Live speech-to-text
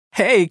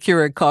Hey,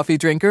 Keurig coffee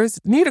drinkers.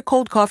 Need a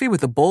cold coffee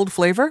with a bold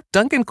flavor?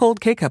 Dunkin' Cold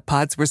K-Cup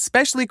pods were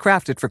specially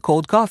crafted for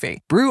cold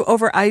coffee. Brew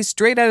over ice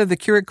straight out of the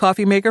Keurig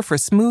coffee maker for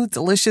smooth,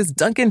 delicious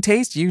Dunkin'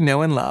 taste you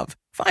know and love.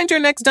 Find your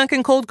next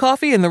Dunkin' Cold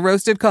coffee in the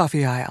roasted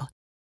coffee aisle.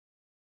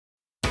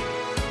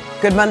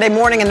 Good Monday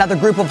morning. Another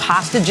group of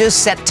hostages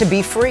set to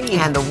be free.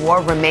 And the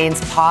war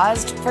remains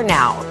paused for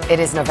now. It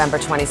is November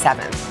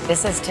 27th.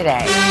 This is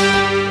Today.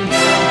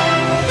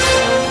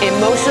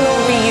 Emotional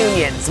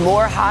reunions,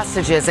 more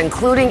hostages,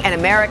 including an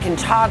American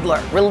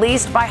toddler,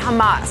 released by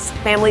Hamas.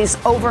 Families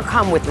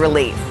overcome with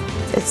relief.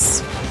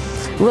 It's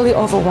really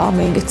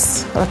overwhelming.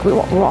 It's like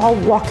we're all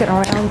walking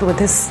around with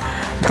this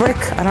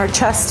brick on our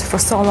chest for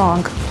so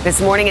long.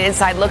 This morning, an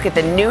inside look at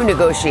the new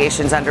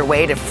negotiations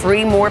underway to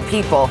free more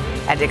people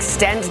and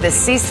extend the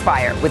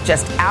ceasefire with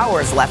just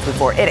hours left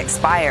before it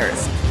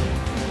expires.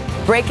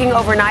 Breaking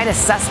overnight, a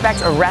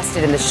suspect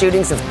arrested in the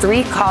shootings of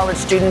 3 college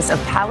students of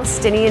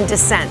Palestinian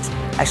descent.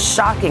 A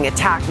shocking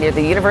attack near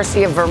the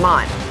University of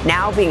Vermont,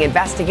 now being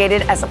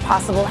investigated as a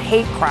possible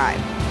hate crime.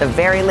 The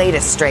very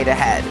latest straight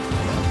ahead.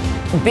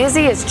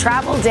 Busiest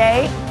travel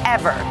day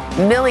ever.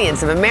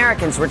 Millions of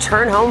Americans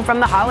return home from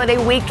the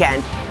holiday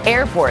weekend.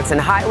 Airports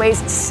and highways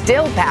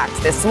still packed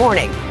this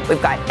morning.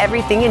 We've got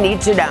everything you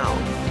need to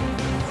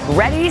know.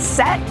 Ready,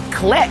 set,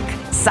 click.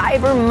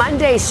 Cyber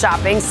Monday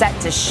shopping set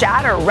to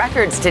shatter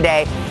records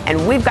today,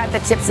 and we've got the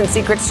tips and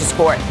secrets to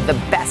score the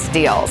best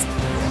deals.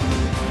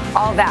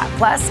 All that,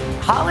 plus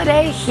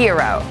Holiday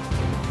Hero.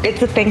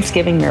 It's a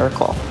Thanksgiving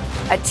miracle.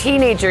 A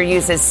teenager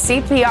uses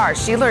CPR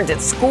she learned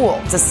at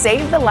school to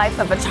save the life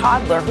of a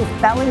toddler who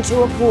fell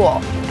into a pool,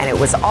 and it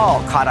was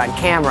all caught on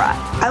camera.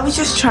 I was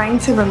just trying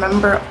to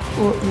remember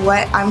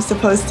what I'm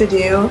supposed to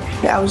do.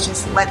 I was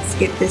just, let's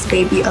get this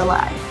baby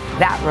alive.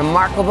 That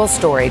remarkable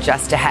story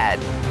just ahead.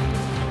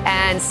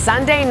 And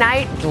Sunday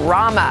night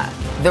drama.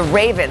 The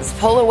Ravens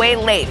pull away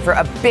late for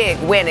a big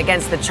win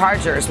against the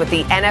Chargers, with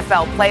the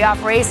NFL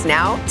playoff race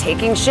now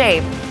taking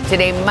shape.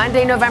 Today,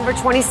 Monday, November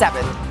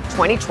 27th,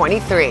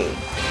 2023.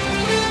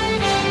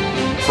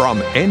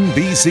 From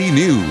NBC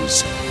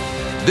News,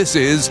 this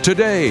is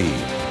Today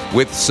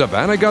with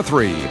Savannah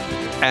Guthrie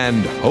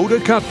and Hoda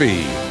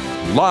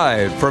Kotb,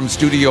 live from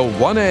Studio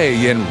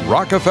 1A in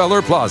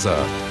Rockefeller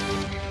Plaza.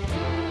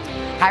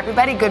 Hi,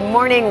 everybody. Good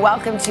morning.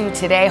 Welcome to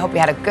Today. Hope you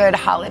had a good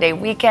holiday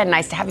weekend.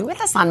 Nice to have you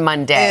with us on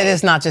Monday. It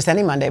is not just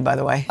any Monday, by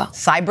the way. Oh.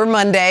 Cyber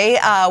Monday.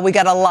 We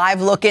got a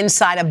live look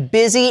inside a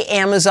busy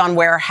Amazon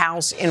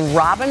warehouse in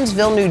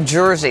Robbinsville, New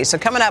Jersey. So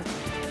coming up,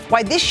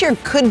 why this year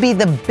could be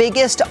the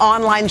biggest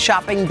online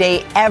shopping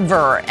day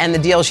ever and the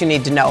deals you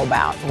need to know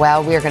about.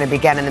 Well, we are going to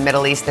begin in the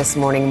Middle East this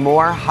morning.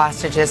 More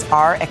hostages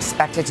are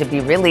expected to be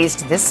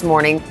released this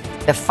morning,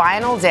 the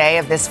final day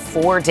of this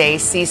 4-day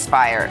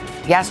ceasefire.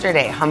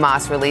 Yesterday,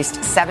 Hamas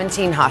released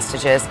 17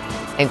 hostages,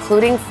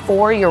 including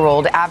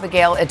 4-year-old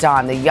Abigail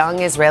Edan, the young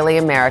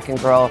Israeli-American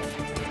girl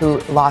who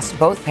lost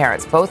both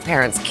parents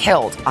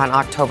killed on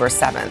October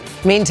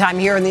 7th. Meantime,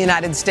 here in the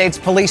United States,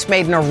 police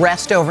made an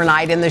arrest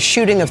overnight in the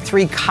shooting of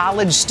 3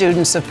 college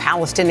students of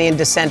Palestinian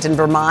descent in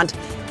Vermont.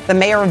 The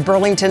mayor of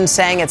Burlington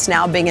saying it's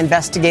now being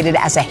investigated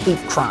as a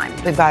hate crime.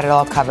 We've got it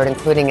all covered,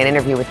 including an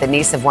interview with the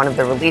niece of one of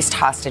the released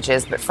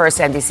hostages. But first,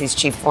 NBC's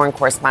chief foreign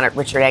correspondent,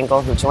 Richard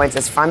Engel, who joins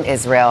us from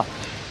Israel.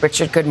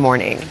 Richard, good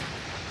morning.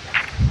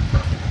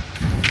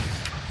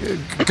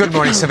 Good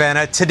morning,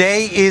 Savannah.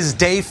 Today is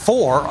day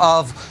 4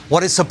 of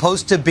what is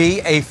supposed to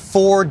be a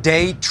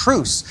 4-day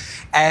truce.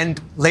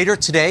 And later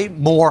today,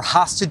 more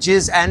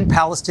hostages and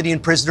Palestinian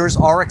prisoners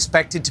are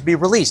expected to be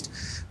released.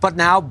 But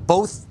now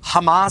both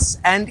Hamas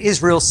and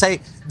Israel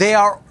say they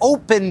are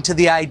open to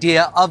the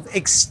idea of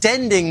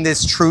extending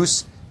this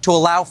truce to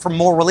allow for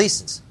more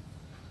releases.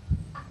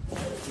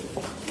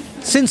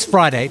 Since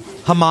Friday,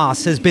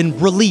 Hamas has been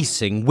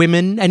releasing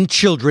women and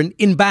children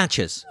in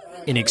batches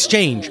in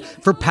exchange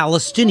for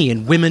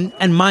Palestinian women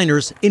and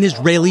minors in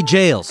Israeli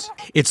jails.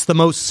 It's the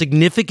most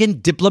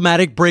significant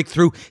diplomatic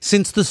breakthrough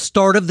since the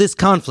start of this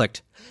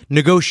conflict,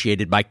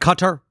 negotiated by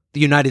Qatar, the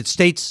United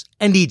States,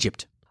 and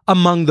Egypt.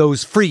 Among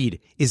those freed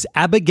is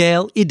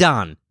Abigail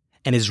Edan,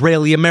 an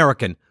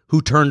Israeli-American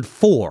who turned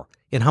 4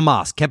 in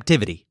Hamas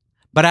captivity.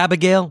 But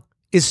Abigail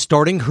is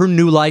starting her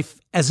new life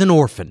as an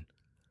orphan.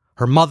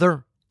 Her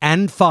mother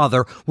and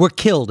father were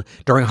killed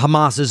during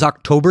Hamas's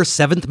October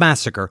 7th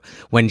massacre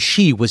when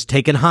she was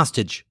taken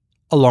hostage,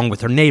 along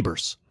with her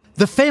neighbors.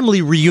 The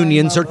family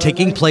reunions are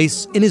taking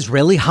place in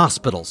Israeli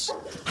hospitals,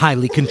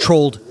 highly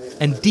controlled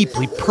and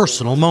deeply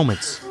personal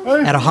moments.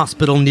 At a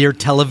hospital near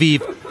Tel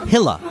Aviv,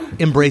 Hilla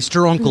embraced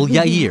her uncle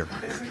Yair.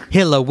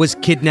 Hilla was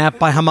kidnapped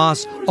by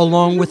Hamas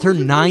along with her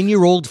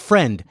 9-year-old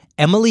friend,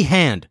 Emily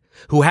Hand,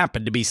 who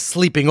happened to be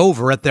sleeping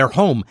over at their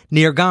home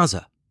near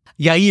Gaza.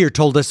 Yair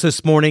told us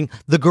this morning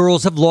the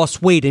girls have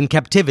lost weight in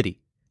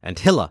captivity, and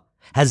Hilla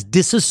has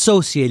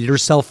disassociated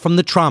herself from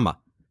the trauma,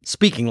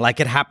 speaking like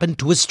it happened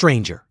to a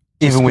stranger.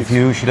 Even with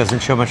you, she doesn't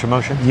show much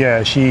emotion?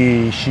 Yeah,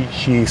 she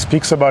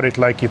speaks about it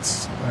like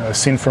it's a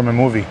scene from a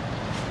movie.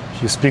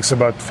 She speaks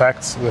about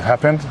facts that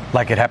happened.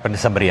 Like it happened to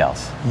somebody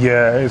else?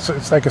 Yeah,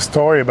 it's like a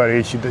story about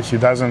it. She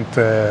doesn't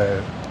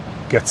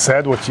get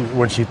sad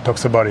when she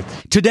talks about it.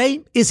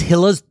 Today is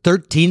Hilla's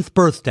 13th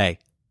birthday.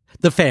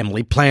 The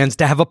family plans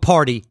to have a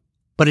party,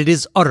 but it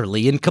is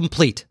utterly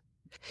incomplete.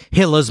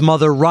 Hilla's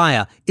mother,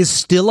 Raya, is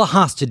still a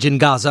hostage in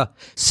Gaza,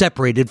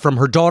 separated from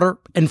her daughter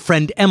and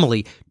friend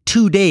Emily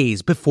 2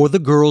 days before the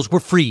girls were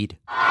freed.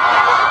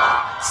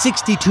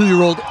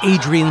 62-year-old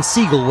Adrian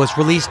Siegel was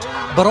released,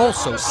 but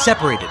also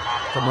separated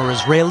from her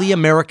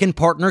Israeli-American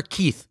partner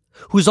Keith,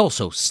 who's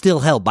also still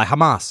held by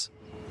Hamas.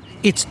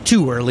 It's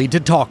too early to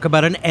talk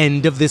about an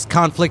end of this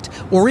conflict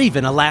or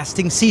even a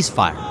lasting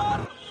ceasefire.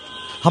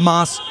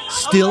 Hamas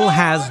still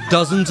has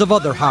dozens of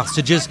other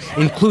hostages,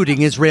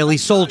 including Israeli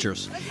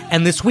soldiers.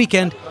 And this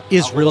weekend,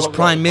 Israel's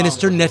Prime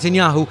Minister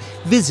Netanyahu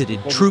visited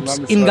troops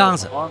in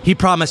Gaza. He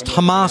promised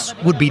Hamas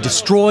would be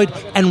destroyed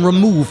and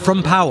removed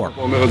from power.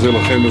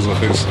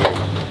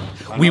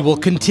 We will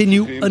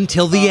continue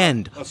until the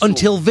end,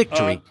 until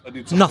victory.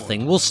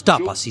 Nothing will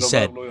stop us, he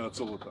said.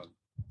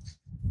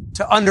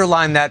 To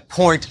underline that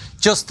point,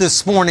 just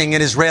this morning,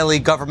 an Israeli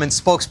government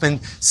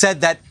spokesman said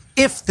that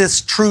if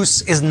this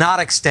truce is not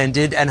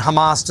extended and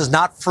Hamas does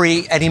not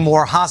free any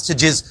more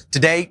hostages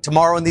today,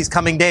 tomorrow, and these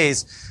coming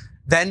days,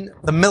 then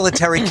the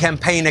military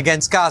campaign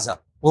against Gaza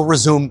will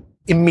resume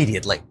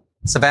immediately.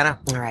 Savannah?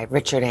 All right,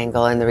 Richard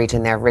Engel in the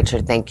region there.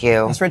 Richard, thank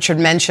you. As Richard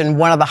mentioned,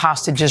 one of the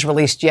hostages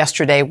released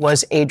yesterday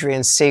was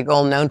Adrian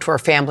Siegel, known to her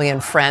family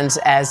and friends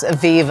as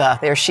Aviva.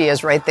 There she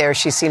is right there.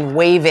 She's seen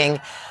waving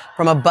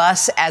from a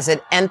bus as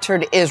it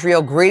entered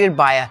Israel, greeted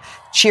by a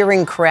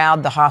cheering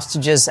crowd,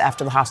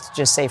 after the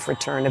hostages' safe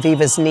return.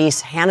 Aviva's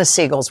niece, Hannah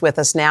Siegel's with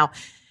us now.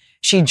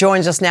 She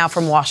joins us now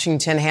from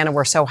Washington. Hannah,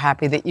 we're so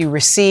happy that you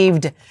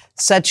received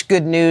such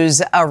good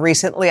news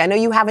recently. I know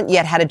you haven't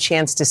yet had a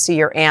chance to see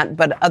your aunt,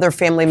 but other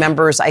family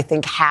members, I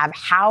think, have.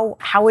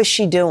 How is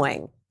she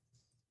doing?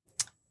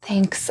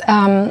 Thanks.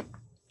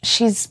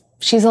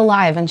 She's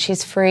alive and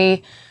she's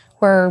free.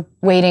 We're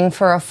waiting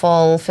for a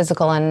full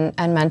physical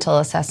and mental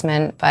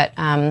assessment, but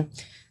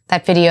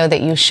that video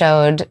that you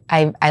showed,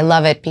 I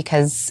love it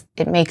because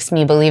it makes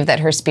me believe that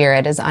her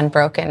spirit is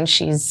unbroken.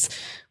 She's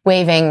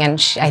waving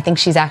and I think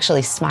she's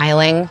actually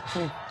smiling,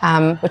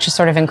 which is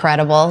sort of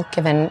incredible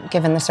given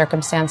the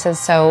circumstances.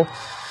 So,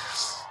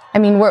 I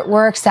mean,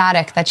 we're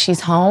ecstatic that she's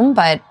home,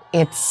 but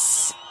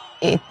it's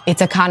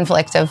a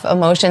conflict of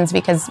emotions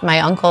because my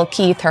uncle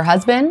Keith, her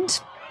husband,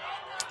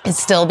 is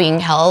still being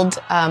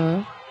held.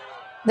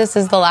 This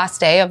is the last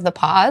day of the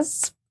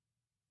pause,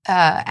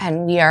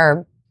 and we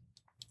are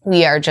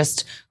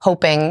just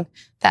hoping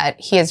that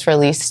he is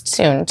released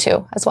soon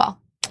too, as well.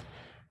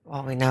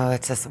 Well, we know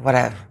it's just what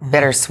a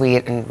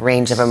bittersweet and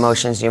range of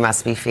emotions you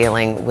must be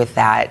feeling with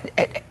that.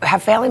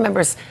 Have family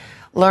members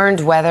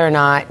learned whether or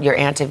not your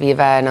Aunt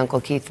Aviva and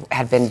Uncle Keith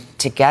had been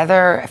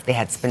together, if they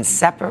had been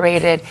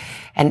separated,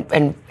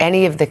 and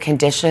any of the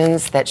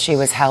conditions that she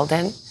was held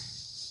in?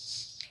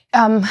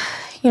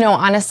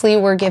 Honestly,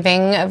 we're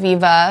giving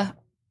Aviva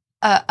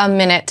a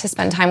minute to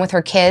spend time with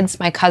her kids,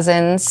 my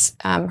cousins,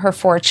 her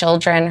 4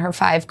 children, her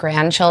 5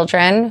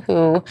 grandchildren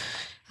who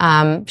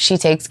she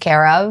takes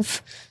care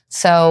of.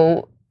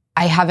 So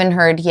I haven't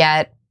heard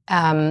yet.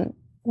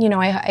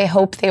 I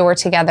hope they were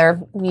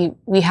together.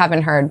 We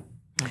haven't heard.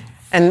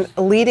 And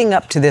leading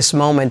up to this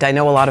moment, I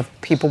know a lot of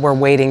people were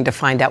waiting to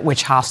find out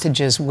which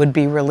hostages would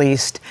be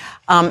released.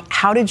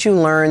 How did you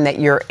learn that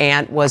your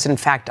aunt was in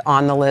fact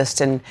on the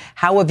list, and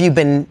how have you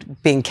been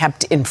being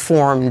kept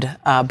informed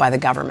by the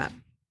government?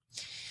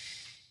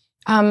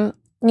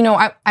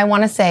 I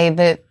want to say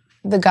that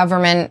the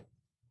government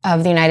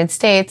of the United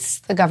States,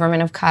 the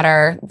government of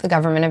Qatar, the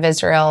government of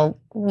Israel,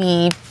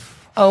 we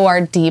owe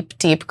our deep,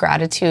 deep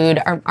gratitude.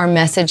 Our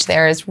message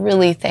there is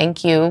really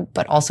thank you,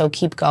 but also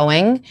keep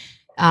going.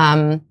 There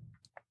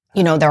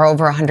are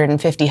over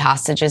 150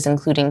 hostages,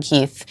 including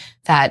Keith,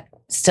 that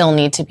still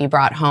need to be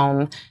brought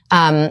home.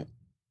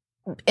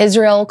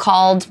 Israel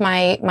called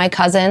my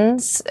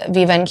cousins,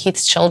 Viva and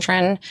Keith's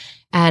children,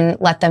 and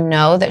let them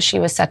know that she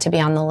was set to be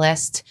on the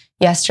list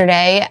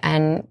yesterday.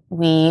 And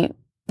we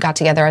got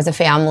together as a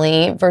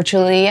family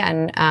virtually,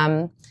 and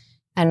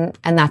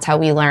that's how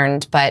we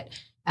learned. But,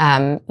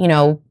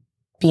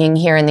 being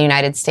here in the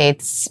United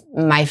States,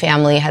 my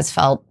family has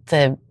felt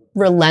the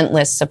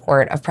relentless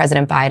support of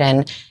President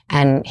Biden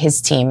and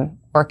his team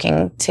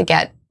working to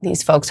get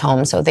these folks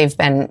home. So they've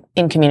been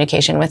in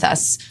communication with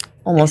us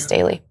almost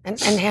daily. And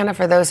Hannah,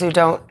 for those who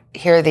don't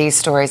hear these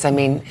stories, I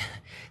mean,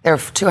 there are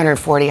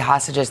 240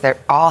 hostages. They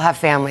all have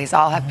families,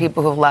 all have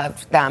people who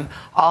love them,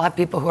 all have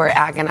people who are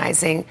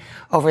agonizing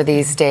over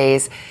these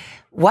days.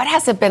 What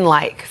has it been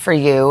like for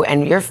you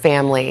and your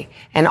family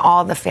and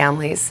all the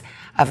families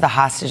of the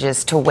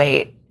hostages to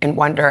wait and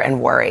wonder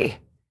and worry?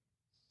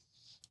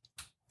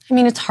 I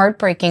mean, it's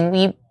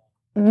heartbreaking.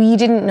 We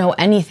didn't know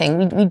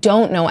anything. We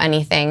don't know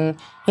anything.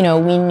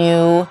 We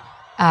knew,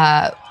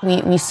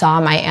 we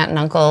saw my aunt and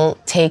uncle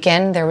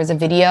taken. There was a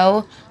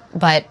video,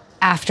 but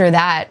after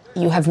that,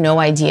 you have no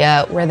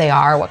idea where they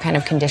are, what kind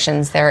of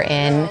conditions they're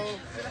in.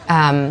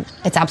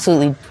 It's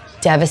absolutely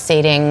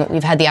devastating.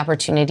 We've had the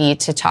opportunity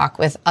to talk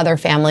with other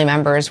family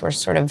members. We're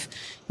sort of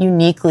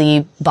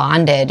uniquely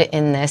bonded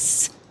in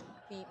this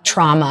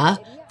trauma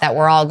that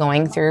we're all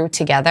going through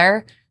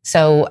together.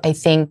 So I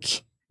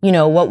think,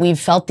 what we've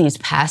felt these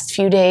past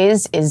few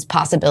days is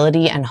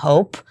possibility and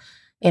hope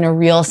in a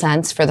real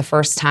sense for the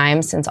first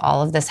time since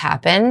all of this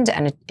happened.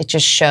 And it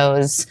just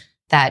shows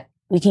that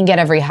we can get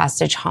every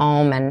hostage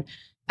home. And,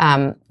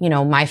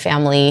 my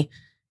family,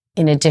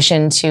 in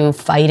addition to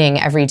fighting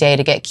every day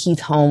to get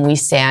Keith home, we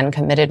stand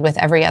committed with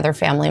every other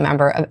family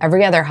member of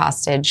every other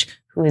hostage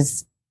who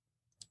is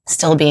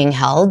still being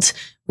held.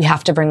 We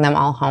have to bring them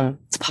all home.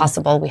 It's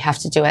possible. We have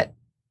to do it.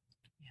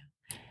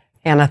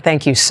 Anna,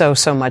 thank you so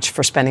much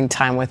for spending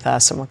time with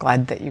us. And we're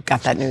glad that you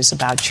got that news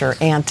about your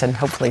aunt and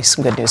hopefully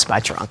some good news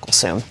about your uncle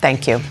soon.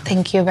 Thank you.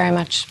 Thank you very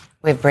much.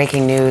 We have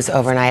breaking news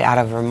overnight out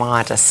of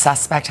Vermont. A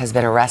suspect has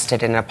been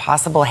arrested in a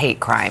possible hate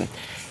crime.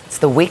 It's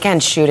the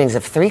weekend shootings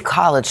of 3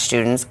 college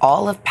students,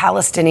 all of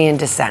Palestinian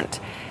descent.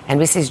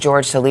 NBC's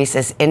George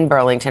Solis in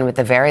Burlington with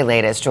the very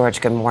latest.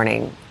 George, good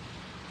morning.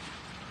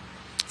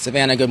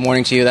 Savannah, good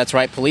morning to you. That's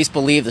right. Police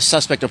believe the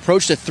suspect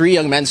approached the 3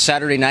 young men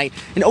Saturday night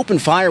and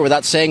opened fire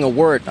without saying a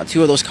word. Now,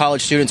 2 of those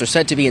college students are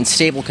said to be in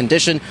stable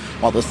condition,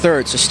 while the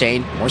third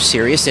sustained more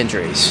serious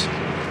injuries.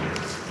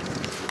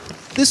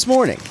 This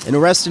morning, an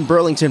arrest in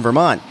Burlington,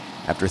 Vermont,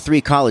 after 3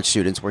 college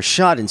students were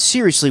shot and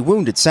seriously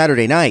wounded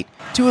Saturday night.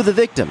 2 of the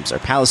victims are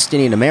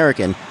Palestinian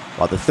American,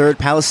 while the third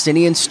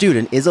Palestinian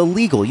student is a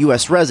legal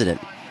U.S. resident.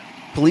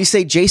 Police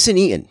say Jason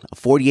Eaton, a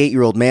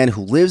 48-year-old man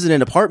who lives in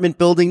an apartment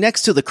building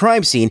next to the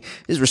crime scene,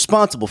 is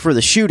responsible for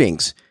the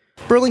shootings.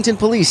 Burlington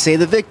police say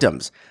the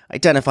victims,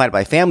 identified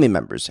by family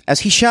members as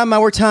Hisham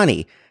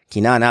Mawartani,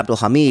 Kinan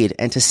Abdulhamid,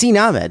 and Tassin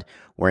Ahmed,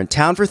 were in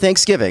town for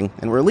Thanksgiving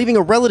and were leaving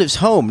a relative's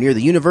home near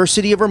the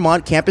University of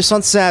Vermont campus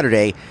on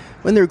Saturday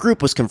when their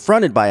group was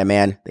confronted by a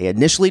man they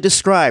initially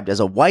described as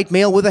a white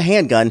male with a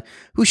handgun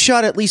who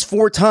shot at least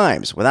 4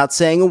 times without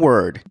saying a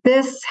word.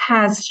 This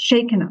has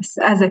shaken us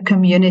as a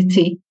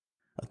community.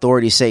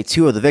 Authorities say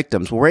 2 of the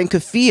victims were wearing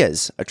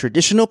keffiyehs, a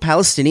traditional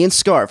Palestinian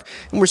scarf,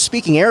 and were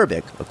speaking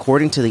Arabic,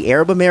 according to the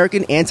Arab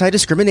American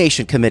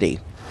Anti-Discrimination Committee.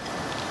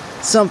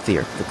 Some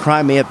fear the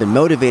crime may have been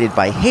motivated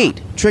by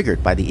hate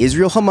triggered by the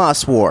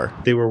Israel-Hamas war.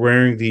 They were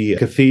wearing the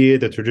keffiyeh,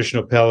 the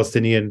traditional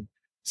Palestinian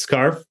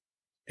scarf,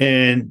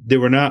 and they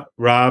were not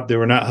robbed, they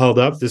were not held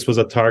up. This was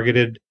a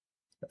targeted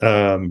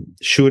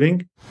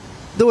shooting.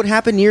 Though it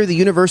happened near the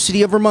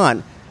University of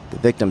Vermont, the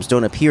victims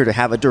don't appear to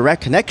have a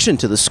direct connection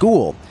to the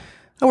school.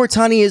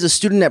 Awartani is a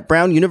student at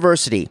Brown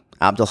University,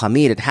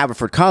 Abdulhamid at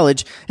Haverford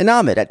College, and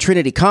Ahmed at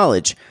Trinity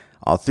College.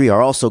 All 3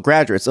 are also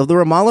graduates of the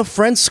Ramallah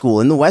Friends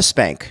School in the West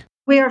Bank.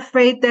 We are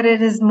afraid that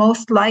it is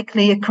most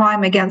likely a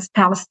crime against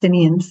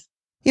Palestinians.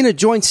 In a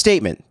joint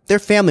statement, their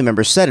family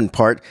members said in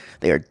part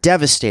they are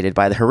devastated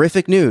by the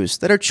horrific news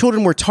that our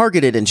children were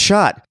targeted and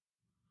shot.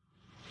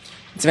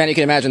 Savannah, you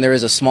can imagine there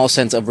is a small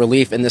sense of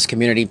relief in this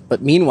community,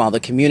 but meanwhile, the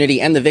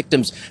community and the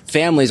victims'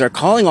 families are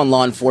calling on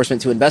law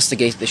enforcement to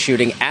investigate the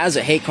shooting as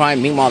a hate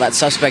crime. Meanwhile, that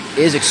suspect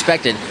is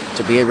expected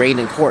to be arraigned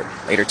in court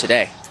later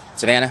today.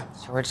 Savannah?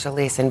 George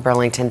Solis in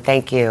Burlington,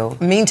 thank you.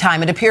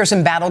 Meantime, it appears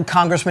embattled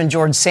Congressman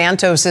George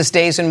Santos'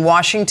 days in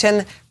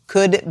Washington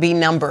could be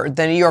numbered.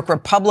 The New York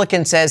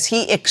Republican says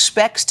he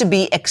expects to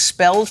be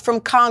expelled from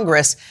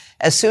Congress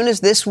as soon as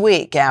this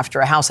week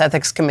after a House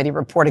Ethics Committee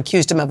report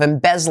accused him of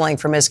embezzling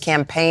from his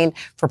campaign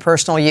for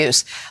personal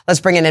use. Let's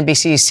bring in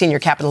NBC's senior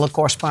Capitol Hill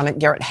correspondent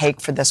Garrett Haake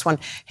for this one.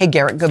 Hey,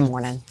 Garrett, good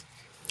morning.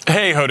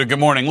 Hey, Hoda, good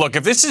morning. Look,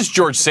 if this is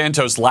George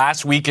Santos'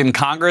 last week in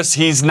Congress,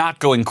 he's not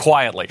going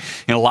quietly.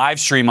 In a live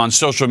stream on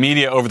social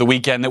media over the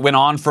weekend that went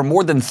on for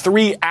more than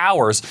 3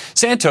 hours,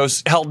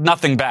 Santos held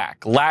nothing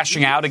back,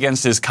 lashing out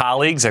against his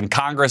colleagues and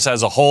Congress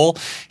as a whole.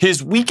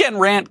 His weekend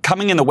rant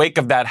coming in the wake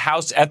of that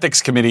House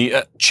Ethics Committee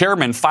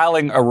chairman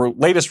filing a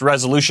latest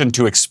resolution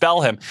to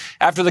expel him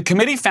after the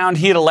committee found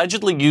he had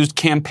allegedly used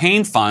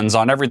campaign funds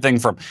on everything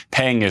from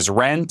paying his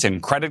rent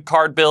and credit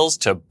card bills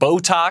to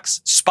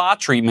Botox, spa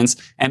treatments,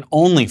 and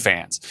OnlyFans.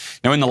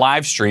 Now, in the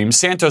live stream,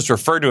 Santos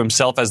referred to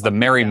himself as the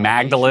Mary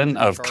Magdalene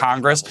of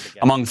Congress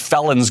among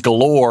felons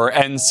galore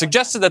and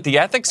suggested that the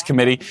Ethics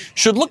Committee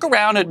should look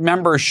around at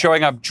members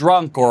showing up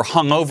drunk or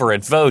hungover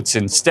at votes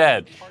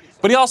instead.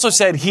 But he also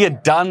said he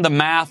had done the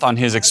math on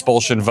his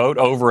expulsion vote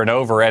over and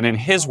over, and in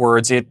his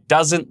words, it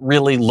doesn't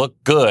really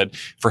look good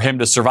for him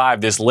to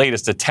survive this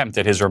latest attempt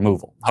at his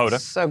removal. Hoda?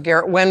 So,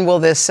 Garrett, when will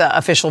this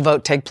official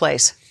vote take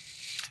place?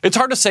 It's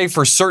hard to say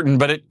for certain,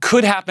 but it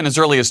could happen as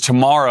early as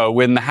tomorrow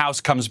when the House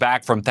comes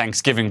back from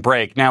Thanksgiving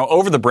break. Now,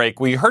 over the break,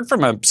 we heard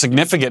from a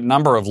significant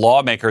number of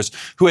lawmakers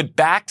who had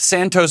backed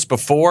Santos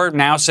before,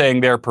 now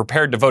saying they're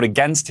prepared to vote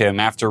against him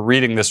after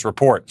reading this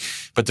report.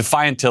 But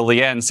defiant till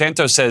the end,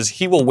 Santos says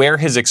he will wear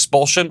his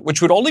expulsion,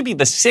 which would only be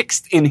the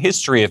 6th in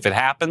history if it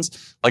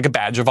happens, like a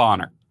badge of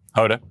honor.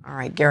 Hoda. All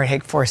right, Garrett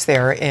Haake for us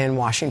there in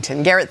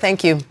Washington. Garrett,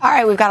 thank you. All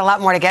right, we've got a lot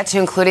more to get to,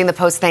 including the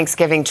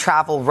post-Thanksgiving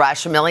travel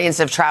rush.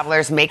 Millions of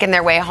travelers making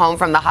their way home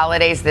from the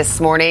holidays this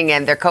morning,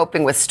 and they're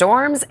coping with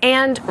storms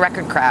and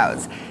record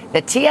crowds.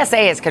 The TSA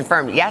has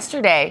confirmed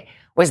yesterday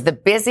was the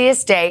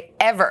busiest day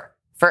ever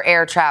for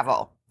air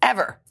travel,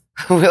 ever.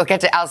 We'll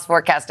get to Al's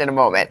forecast in a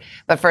moment.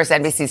 But first,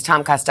 NBC's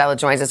Tom Costello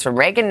joins us from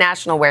Reagan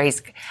National, where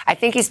I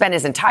think he spent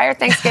his entire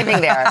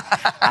Thanksgiving there.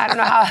 I don't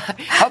know how.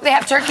 Hope they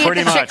have turkey at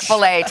the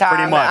Chick-fil-A, Tom.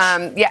 Pretty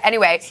much.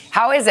 Anyway,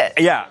 how is it?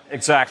 Yeah,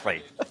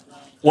 exactly.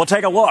 Well,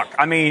 take a look.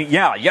 I mean,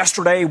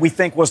 yesterday we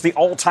think was the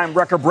all-time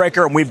record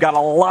breaker, and we've got a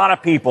lot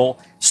of people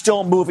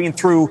still moving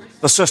through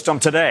the system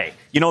today.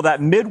 You know,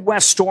 that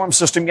Midwest storm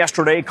system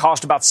yesterday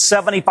caused about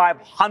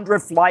 7,500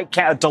 flight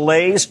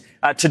delays.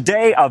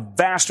 Today, a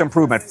vast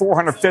improvement,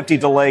 450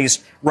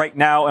 delays right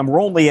now, and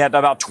we're only at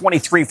about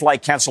 23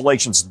 flight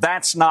cancellations.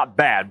 That's not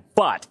bad.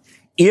 But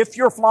if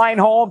you're flying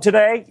home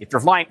today, if you're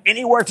flying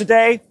anywhere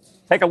today,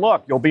 take a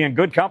look. You'll be in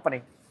good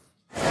company.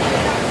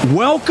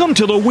 Welcome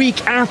to the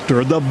week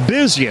after the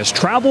busiest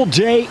travel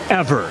day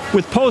ever,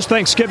 with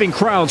post-Thanksgiving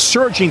crowds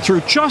surging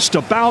through just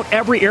about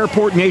every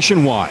airport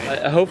nationwide.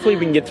 Hopefully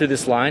we can get through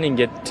this line and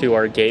get to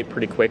our gate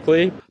pretty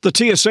quickly. The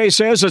TSA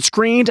says it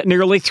screened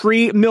nearly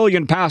 3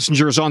 million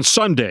passengers on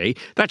Sunday.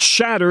 That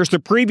shatters the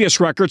previous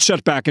record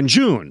set back in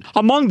June.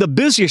 Among the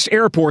busiest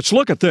airports,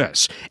 look at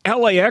this.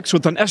 LAX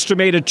with an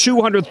estimated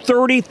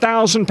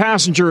 230,000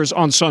 passengers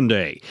on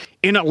Sunday.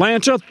 In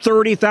Atlanta,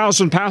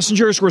 30,000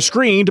 passengers were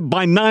screened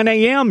by 9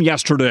 a.m.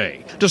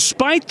 yesterday.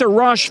 Despite the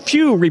rush,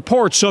 few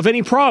reports of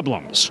any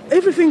problems.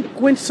 Everything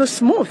went so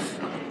smooth.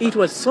 It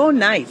was so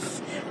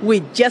nice.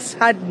 We just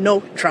had no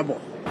trouble.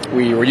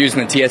 We were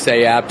using the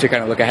TSA app to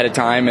kind of look ahead of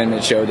time, and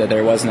it showed that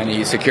there wasn't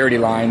any security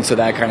lines, so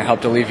that kind of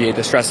helped alleviate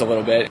the stress a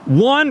little bit.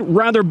 One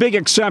rather big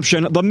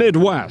exception, the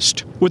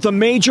Midwest, with a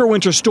major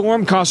winter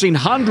storm causing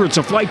hundreds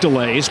of flight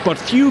delays, but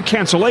few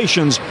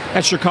cancellations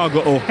at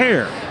Chicago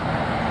O'Hare.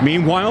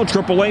 Meanwhile,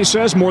 AAA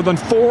says more than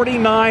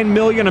 49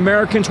 million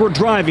Americans were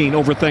driving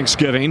over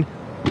Thanksgiving.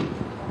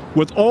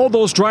 With all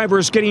those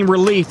drivers getting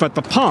relief at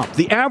the pump,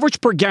 the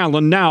average per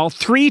gallon now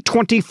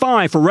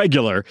 $3.25 for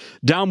regular,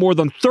 down more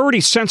than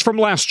 30 cents from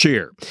last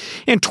year.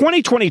 In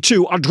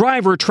 2022, a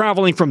driver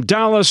traveling from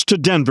Dallas to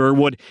Denver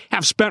would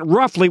have spent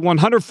roughly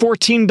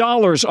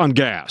 $114 on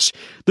gas.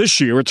 This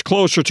year, it's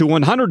closer to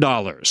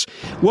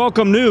 $100.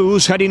 Welcome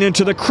news heading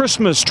into the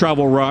Christmas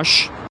travel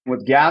rush.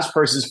 With gas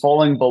prices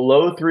falling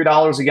below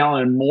 $3 a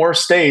gallon in more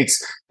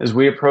states as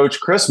we approach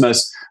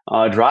Christmas,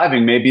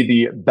 driving may be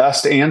the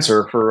best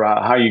answer for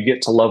how you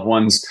get to loved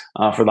ones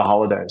for the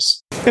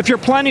holidays. If you're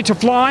planning to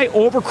fly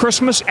over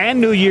Christmas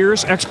and New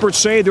Year's, experts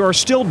say there are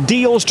still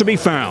deals to be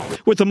found,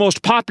 with the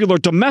most popular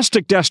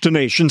domestic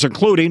destinations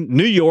including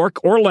New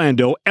York,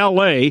 Orlando,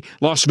 L.A.,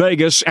 Las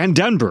Vegas, and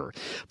Denver.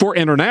 For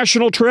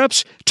international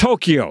trips,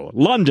 Tokyo,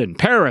 London,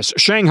 Paris,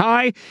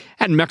 Shanghai,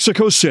 and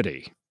Mexico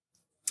City.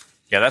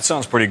 Yeah, that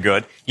sounds pretty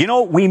good. You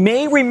know, we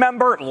may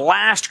remember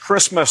last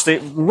Christmas,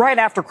 right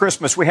after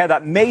Christmas, we had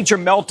that major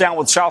meltdown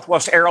with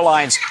Southwest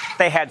Airlines.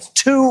 They had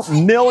 2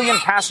 million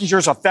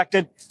passengers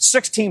affected,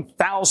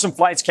 16,000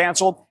 flights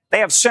canceled. They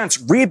have since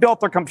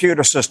rebuilt their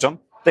computer system.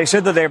 They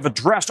said that they have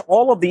addressed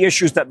all of the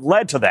issues that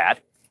led to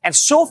that. And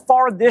so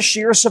far this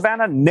year,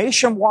 Savannah,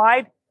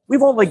 nationwide,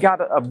 we've only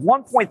got a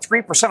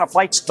 1.3% of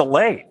flights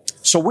delayed.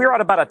 So we're at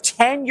about a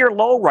 10-year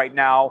low right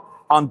now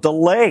on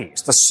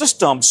delays. The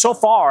system so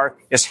far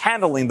is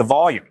handling the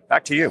volume.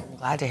 Back to you. I'm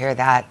glad to hear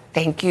that.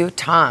 Thank you,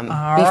 Tom.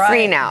 Be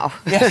free now.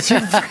 Yes, you're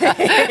free.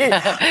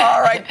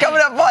 All right, coming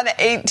up on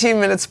 18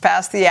 minutes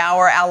past the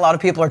hour, a lot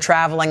of people are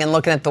traveling and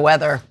looking at the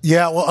weather.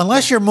 Yeah, well,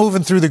 unless you're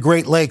moving through the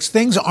Great Lakes,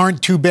 things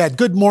aren't too bad.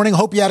 Good morning.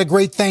 Hope you had a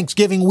great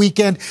Thanksgiving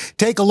weekend.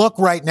 Take a look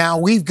right now.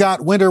 We've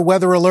got winter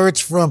weather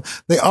alerts from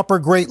the upper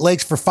Great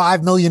Lakes for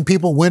 5 million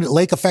people.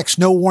 Lake effect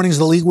snow warnings,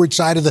 the leeward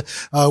side of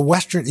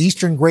the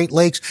eastern Great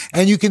Lakes.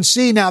 And you can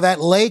see now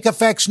that lake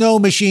effect snow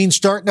machine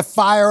starting to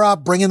fire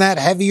up, bringing that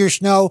heavier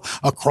snow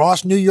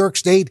across New York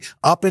State,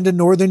 up into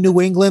northern New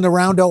England,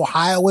 around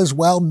Ohio as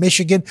well,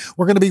 Michigan.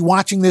 We're going to be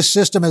watching this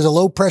system as a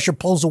low pressure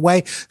pulls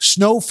away.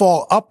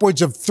 Snowfall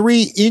upwards of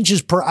 3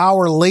 inches per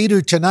hour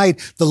later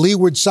tonight, the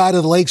leeward side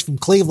of the lakes from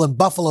Cleveland,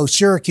 Buffalo,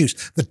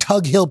 Syracuse, the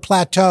Tug Hill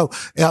Plateau,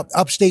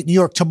 upstate New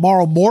York.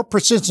 Tomorrow, more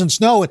persistent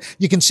snow. And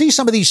you can see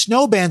some of these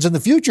snow bands in the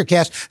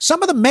futurecast.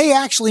 Some of them may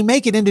actually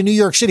make it into New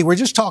York City. We're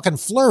just talking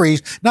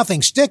flurries,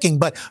 nothing sticking,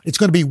 but it's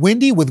going to be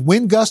windy with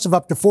wind gusts of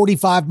up to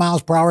 45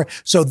 miles per hour.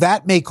 So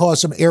that may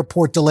cause some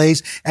airport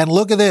delays. And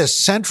look at this,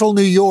 central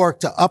New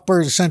York to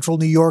upper central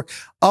New York,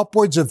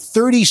 upwards of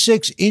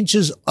 36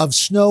 inches of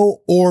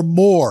snow or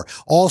more.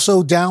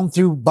 Also down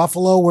through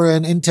Buffalo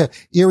and into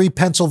Erie,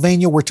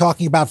 Pennsylvania, we're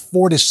talking about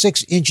 4 to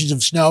 6 inches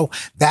of snow.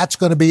 That's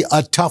going to be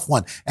a tough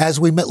one. As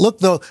we look,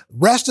 the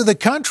rest of the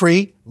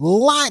country,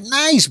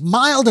 nice,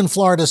 mild in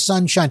Florida,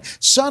 sunshine,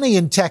 sunny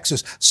in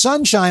Texas,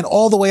 sunshine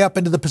all the way up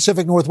into the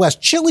Pacific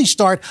Northwest, chilly chilly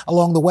start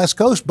along the West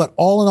Coast, but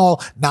all in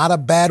all, not a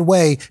bad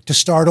way to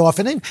start off.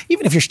 And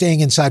even if you're staying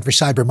inside for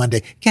Cyber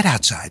Monday, get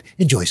outside,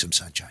 enjoy some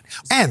sunshine.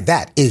 And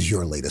that is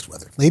your latest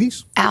weather.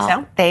 Ladies?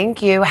 Al,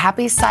 thank you.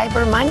 Happy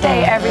Cyber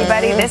Monday,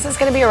 everybody. This is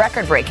going to be a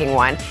record-breaking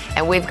one,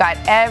 and we've got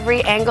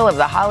every angle of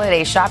the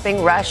holiday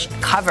shopping rush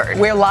covered.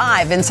 We're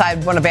live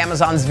inside one of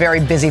Amazon's very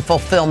busy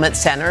fulfillment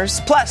centers.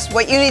 Plus,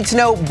 what you need to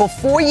know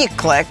before you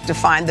click to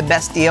find the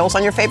best deals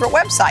on your favorite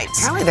websites.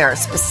 Apparently, there are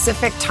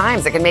specific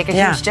times that can make a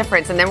huge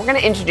difference. And then we're going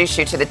to introduce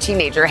you to the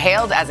teenager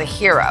hailed as a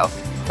hero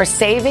for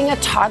saving a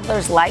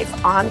toddler's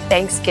life on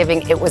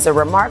Thanksgiving. It was a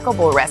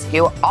remarkable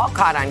rescue, all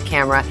caught on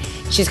camera.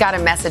 She's got a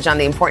message on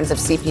the importance of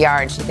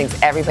CPR, and she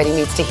thinks everybody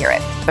needs to hear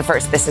it. But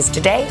first, this is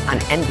Today on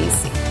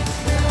NBC.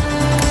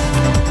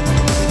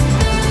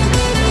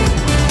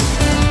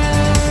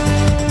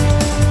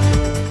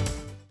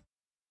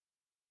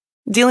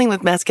 Dealing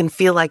with mess can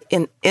feel like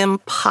an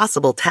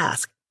impossible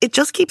task. It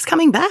just keeps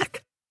coming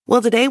back.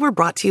 Well, today we're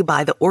brought to you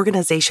by the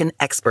organization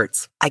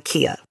experts,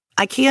 IKEA.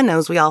 IKEA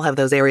knows we all have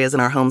those areas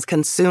in our homes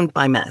consumed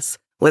by mess,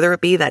 whether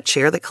it be that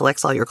chair that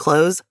collects all your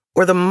clothes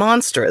or the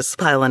monstrous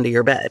pile under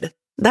your bed.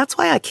 That's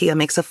why IKEA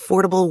makes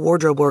affordable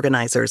wardrobe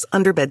organizers,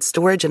 underbed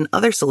storage, and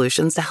other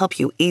solutions to help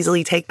you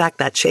easily take back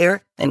that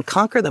chair and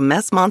conquer the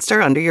mess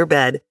monster under your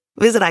bed.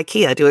 Visit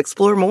IKEA to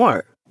explore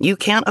more. You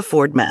can't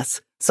afford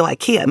mess, so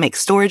IKEA makes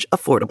storage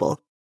affordable.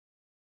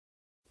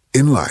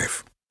 In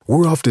life,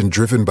 we're often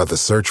driven by the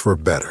search for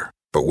better.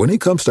 But when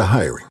it comes to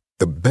hiring,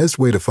 the best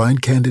way to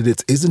find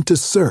candidates isn't to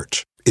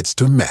search, it's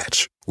to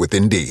match with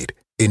Indeed.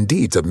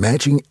 Indeed's a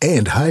matching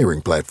and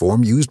hiring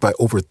platform used by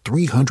over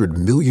 300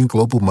 million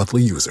global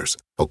monthly users,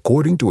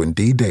 according to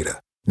Indeed data.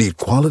 Need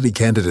quality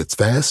candidates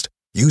fast?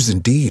 Use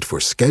Indeed for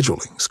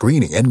scheduling,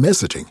 screening, and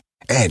messaging,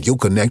 and you'll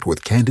connect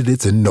with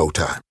candidates in no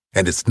time.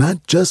 And it's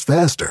not just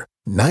faster.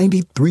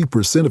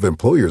 93% of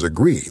employers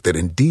agree that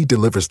Indeed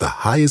delivers the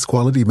highest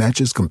quality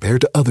matches compared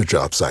to other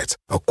job sites,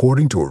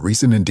 according to a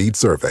recent Indeed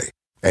survey.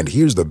 And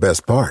here's the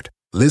best part.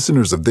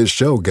 Listeners of this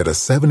show get a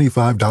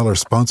 $75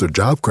 sponsored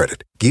job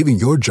credit, giving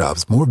your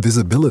jobs more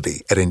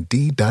visibility at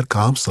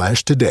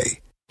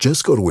Indeed.com/today.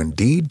 Just go to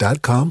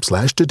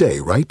Indeed.com/today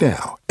right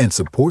now and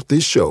support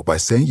this show by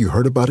saying you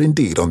heard about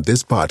Indeed on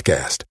this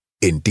podcast.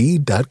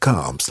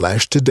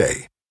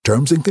 Indeed.com/today.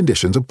 Terms and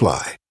conditions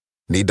apply.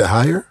 Need to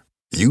hire?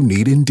 You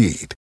need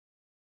Indeed.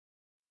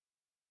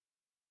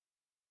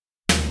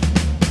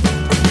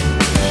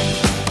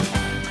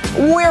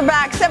 We're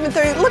back,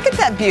 7:30. Look at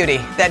that beauty,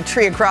 that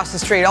tree across the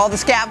street. All the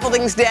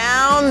scaffolding's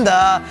down,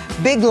 the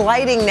big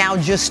lighting now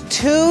just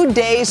 2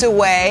 days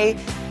away.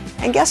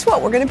 And guess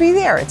what? We're going to be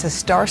there. It's a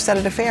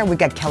star-studded affair. We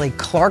got Kelly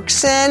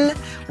Clarkson.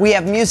 We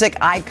have music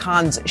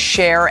icons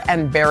Cher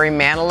and Barry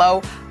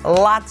Manilow.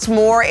 Lots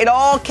more. It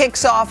all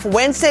kicks off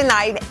Wednesday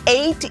night,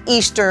 8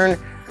 Eastern,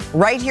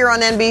 right here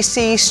on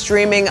NBC,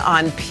 streaming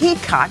on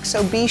Peacock,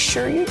 so be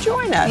sure you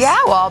join us. Yeah,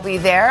 we'll all be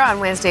there on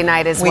Wednesday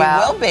night as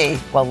well. We will be.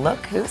 Well,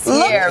 look who's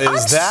here.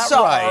 Is that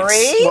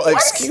right? Well,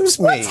 excuse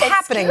me. What's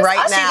happening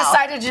right now? You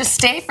decided to just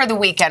stay for the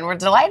weekend. We're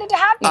delighted to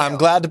have you. I'm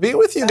glad to be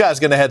with you guys.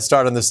 Getting a head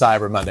start on the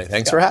Cyber Monday.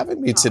 Thanks for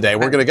having me today.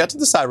 We're going to get to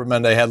the Cyber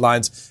Monday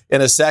headlines in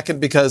a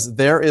second because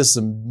there is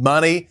some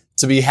money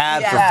to be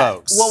had for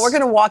folks. Well, we're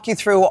going to walk you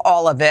through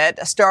all of it,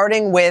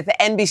 starting with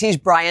NBC's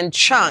Brian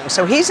Chung.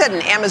 So he's at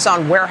an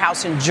Amazon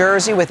warehouse in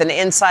Jersey with an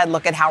inside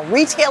look at how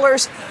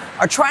retailers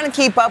are trying to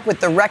keep up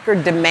with the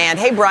record demand.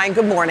 Hey, Brian,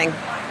 good morning.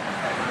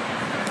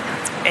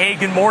 Hey,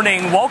 good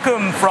morning.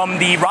 Welcome from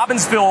the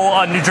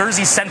Robbinsville, New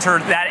Jersey center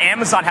that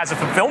Amazon has a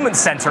fulfillment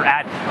center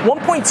at.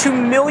 1.2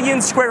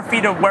 million square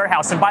feet of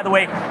warehouse. And by the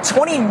way,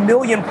 20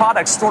 million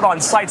products stored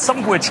on site, some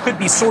of which could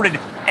be sorted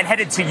and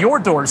headed to your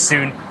doors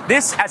soon.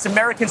 This, as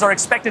Americans are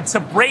expected to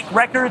break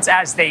records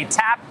as they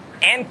tap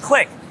and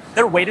click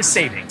their way to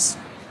savings.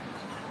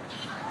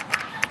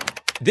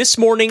 This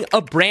morning,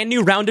 a brand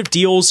new round of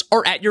deals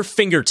are at your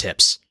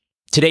fingertips.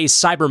 Today's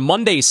Cyber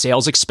Monday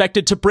sales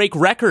expected to break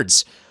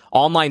records.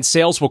 Online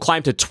sales will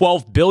climb to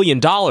 $12 billion,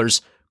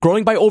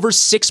 growing by over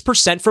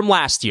 6% from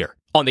last year.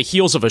 On the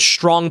heels of a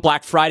strong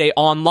Black Friday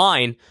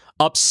online,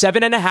 up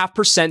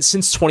 7.5%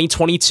 since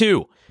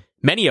 2022.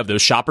 Many of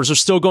those shoppers are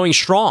still going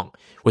strong,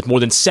 with more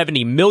than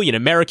 70 million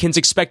Americans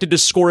expected to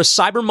score a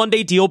Cyber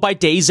Monday deal by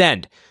day's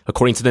end,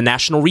 according to the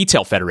National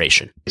Retail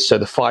Federation. So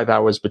the 5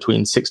 hours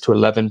between 6 to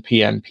 11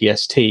 p.m.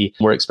 PST,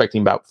 we're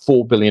expecting about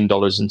 $4 billion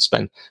in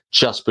spend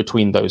just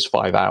between those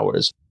 5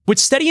 hours. With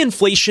steady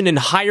inflation and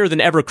higher than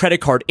ever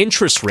credit card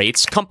interest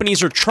rates,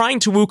 companies are trying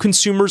to woo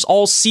consumers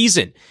all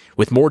season,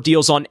 with more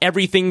deals on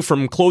everything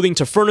from clothing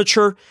to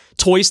furniture,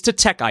 toys to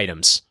tech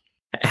items.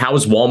 How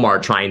is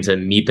Walmart trying to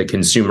meet the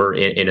consumer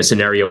in a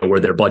scenario where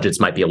their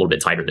budgets might be a little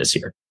bit tighter this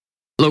year?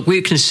 Look,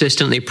 we're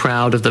consistently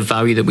proud of the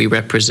value that we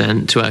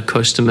represent to our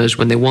customers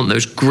when they want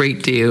those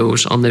great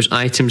deals on those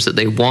items that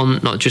they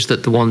want, not just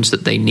the ones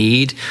that they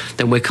need.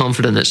 Then we're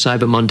confident that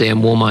Cyber Monday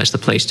and Walmart is the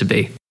place to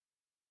be.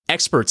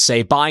 Experts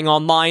say buying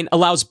online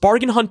allows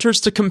bargain hunters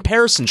to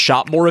comparison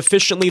shop more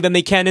efficiently than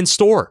they can in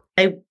store.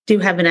 I do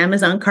have an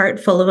Amazon cart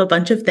full of a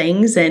bunch of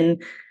things,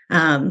 and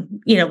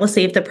We'll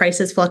see if the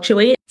prices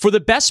fluctuate. For the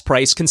best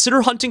price,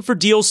 consider hunting for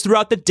deals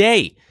throughout the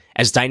day,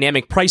 as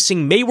dynamic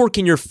pricing may work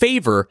in your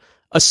favor,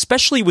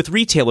 especially with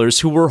retailers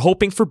who were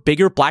hoping for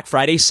bigger Black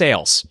Friday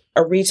sales.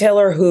 A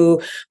retailer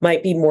who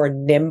might be more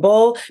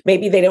nimble,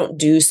 maybe they don't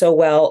do so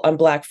well on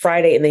Black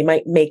Friday and they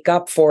might make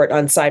up for it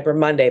on Cyber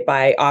Monday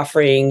by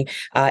offering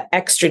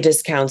extra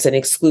discounts and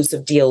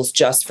exclusive deals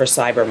just for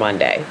Cyber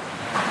Monday.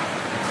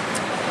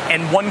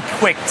 And one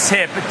quick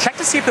tip, check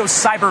to see if those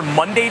Cyber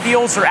Monday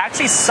deals are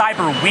actually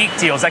Cyber Week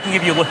deals. That can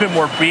give you a little bit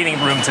more breathing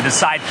room to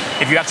decide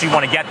if you actually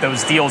want to get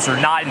those deals or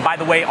not. And by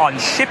the way, on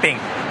shipping,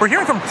 we're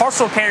hearing from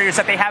parcel carriers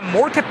that they have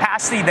more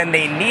capacity than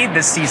they need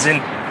this season.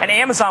 And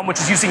Amazon,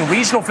 which is using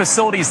regional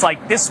facilities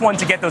like this one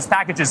to get those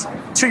packages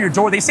to your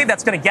door, they say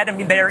that's going to get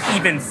them there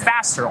even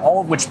faster,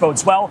 all of which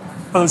bodes well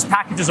for those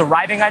packages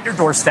arriving at your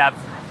doorstep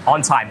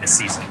on time this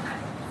season.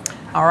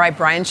 All right,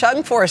 Brian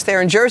Chudden for us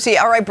there in Jersey.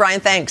 All right, Brian,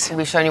 thanks.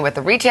 We've shown you what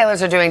the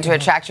retailers are doing to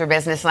attract your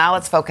business. Now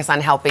let's focus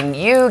on helping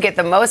you get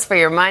the most for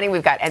your money.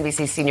 We've got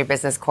NBC senior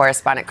business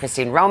correspondent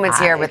Christine Romans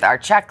here with our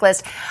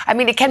checklist. I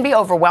mean, it can be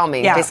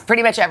overwhelming. Yeah.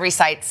 Pretty much every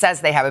site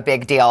says they have a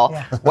big deal.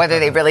 Yeah. Whether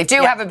they really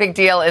do have a big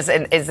deal is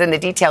in the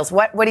details.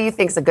 What do you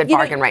think is a good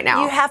bargain right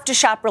now? You have to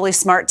shop really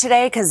smart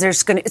today because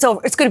it's going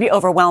to be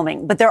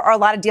overwhelming. But there are a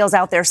lot of deals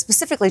out there,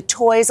 specifically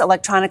toys,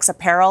 electronics,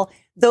 apparel.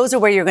 Those are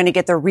where you're going to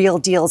get the real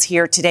deals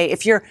here today.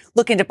 If you're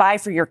looking to buy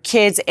for your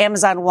kids,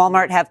 Amazon and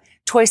Walmart have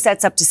toy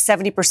sets up to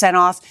 70%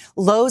 off.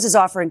 Lowe's is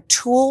offering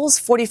tools,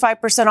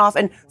 45% off,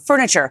 and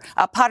furniture.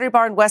 Pottery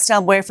Barn, West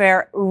Elm,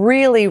 Wayfair,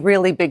 really,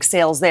 really big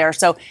sales there.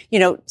 So,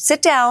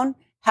 sit down,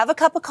 have a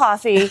cup of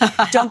coffee,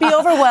 don't be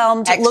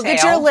overwhelmed, look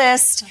at your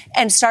list,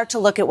 and start to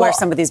look at where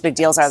some of these big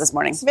deals are this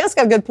morning. Savannah's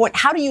got a good point.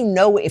 How do you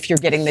know if you're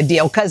getting the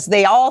deal? Because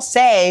they all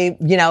say,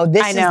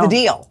 this is the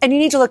deal. And you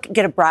need to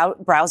get a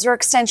browser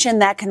extension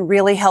that can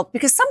really help,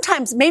 because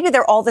sometimes maybe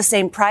they're all the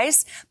same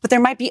price, but there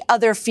might be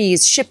other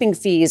fees, shipping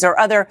fees, or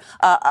other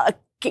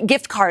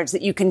gift cards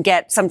that you can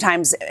get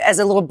sometimes as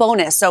a little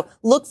bonus. So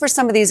look for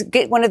some of these,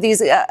 get one of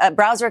these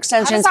browser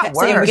extensions so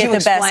you can get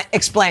the best.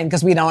 Explain,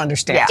 because we don't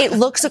understand. Yeah. It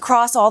looks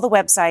across all the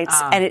websites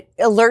and it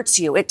alerts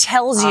you. It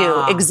tells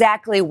you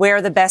exactly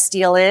where the best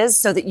deal is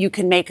so that you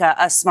can make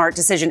a smart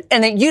decision.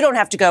 And then you don't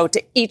have to go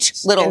to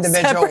each little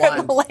individual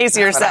separate place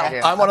yourself.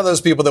 I'm one of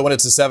those people that when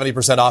it's a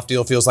 70% off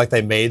deal feels like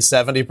they made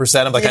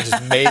 70%. I'm like, I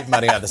just made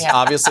money on this.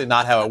 Obviously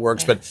not how it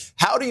works, but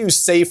how do you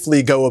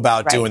safely go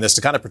about doing this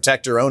to kind of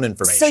protect your own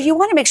information? So you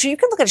want to make sure you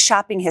can look at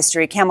shopping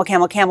history, Camel,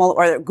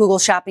 or Google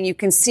Shopping. You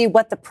can see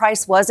what the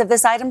price was of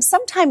this item.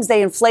 Sometimes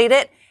they inflate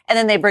it and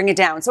then they bring it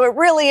down. So it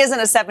really isn't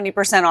a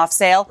 70% off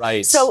sale.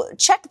 Right. So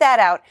check that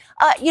out.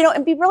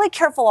 And be really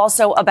careful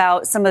also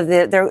about some of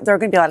there are going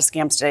to be a lot of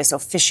scams today. So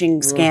phishing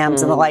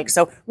scams and the like.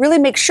 So really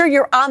make sure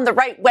you're on the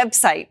right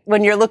website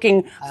when you're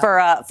looking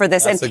for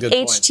this. That's and a good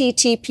point.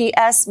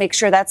 HTTPS, make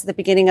sure that's the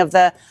beginning of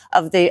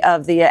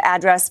the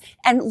address,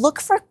 and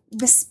look for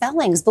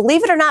misspellings.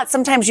 Believe it or not,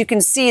 sometimes you can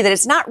see that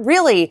it's not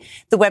really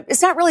the web.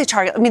 It's not really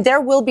Target. I mean,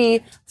 there will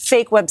be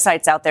fake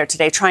websites out there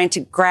today trying to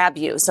grab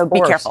you. So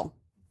be careful.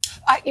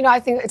 I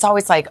think it's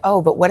always like,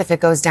 but what if it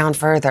goes down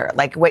further?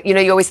 Like, what,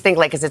 you always think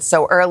like, is it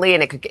so early?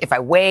 And if I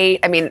wait,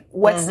 I mean,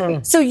 what's...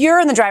 So you're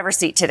in the driver's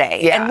seat today.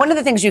 Yeah. And one of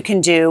the things you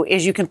can do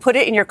is you can put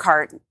it in your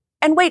cart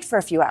and wait for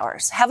a few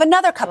hours. Have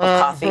another cup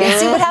of coffee and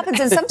see what happens.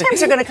 And sometimes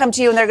they're going to come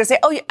to you and they're going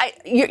to say,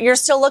 you're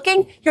still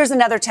looking? Here's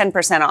another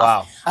 10%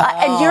 off. Wow.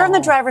 And you're in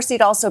the driver's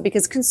seat also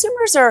because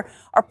consumers are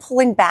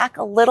pulling back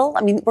a little.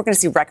 I mean, we're going to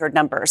see record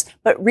numbers,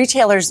 but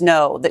retailers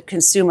know that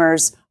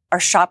consumers are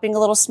shopping a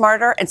little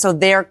smarter, and so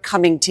they're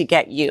coming to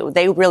get you.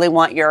 They really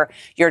want your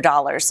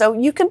dollars. So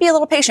you can be a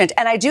little patient.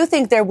 And I do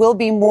think there will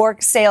be more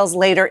sales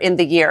later in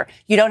the year.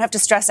 You don't have to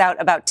stress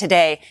out about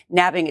today,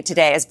 nabbing it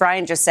today. As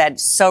Brian just said,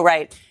 so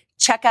right.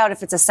 Check out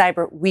if it's a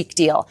Cyber Week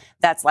deal.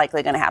 That's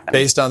likely going to happen.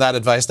 Based on that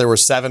advice, there were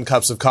 7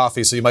 cups of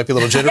coffee, so you might be a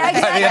little jittery by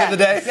the end of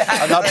the day.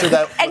 I'm not sure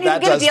that and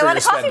that you can does get a deal for on your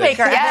a coffee spending.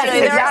 maker. Yes,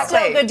 There are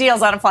still good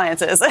deals on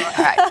appliances. All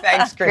right,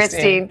 thanks,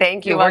 Christine.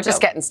 Thank you. We're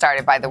just getting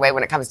started, by the way,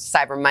 when it comes to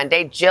Cyber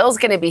Monday. Jill's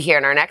going to be here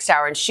in our next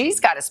hour, and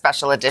she's got a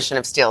special edition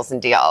of Steals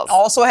and Deals.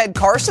 Also ahead,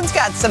 Carson's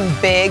got some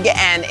big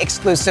and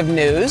exclusive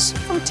news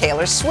from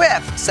Taylor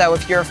Swift. So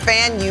if you're a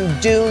fan, you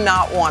do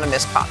not want to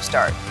miss Pop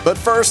Start. But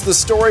first, the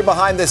story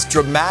behind this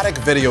dramatic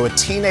video, a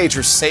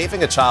teenager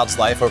saving a child's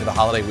life over the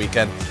holiday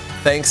weekend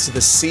thanks to the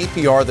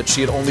CPR that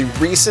she had only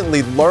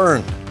recently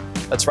learned.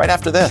 That's right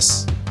after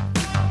this.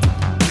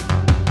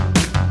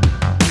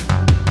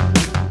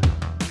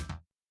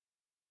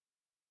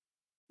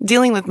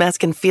 Dealing with mess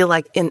can feel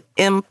like an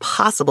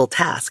impossible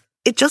task.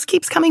 It just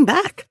keeps coming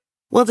back.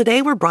 Well,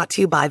 today we're brought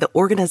to you by the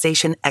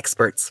organization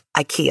Experts,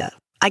 IKEA.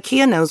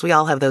 IKEA knows we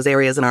all have those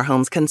areas in our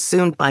homes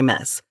consumed by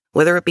mess,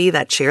 whether it be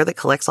that chair that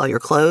collects all your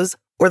clothes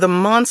or the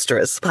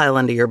monstrous pile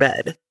under your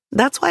bed.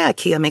 That's why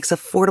IKEA makes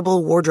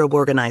affordable wardrobe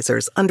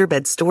organizers,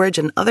 underbed storage,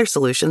 and other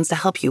solutions to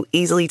help you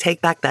easily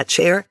take back that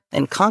chair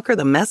and conquer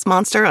the mess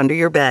monster under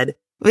your bed.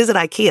 Visit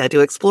IKEA to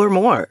explore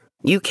more.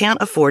 You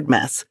can't afford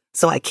mess,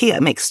 so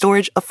IKEA makes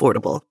storage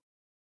affordable.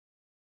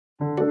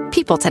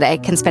 People today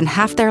can spend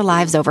half their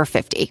lives over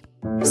 50.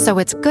 So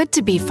it's good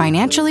to be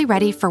financially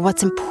ready for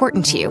what's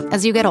important to you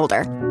as you get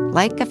older,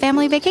 like a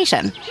family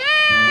vacation.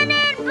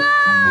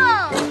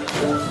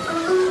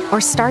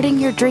 Or starting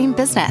your dream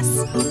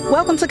business.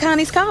 Welcome to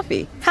Connie's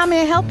Coffee. How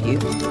may I help you?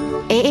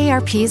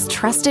 AARP's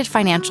trusted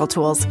financial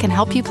tools can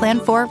help you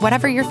plan for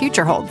whatever your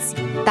future holds.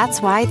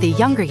 That's why the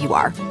younger you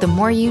are, the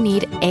more you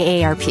need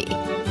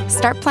AARP.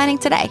 Start planning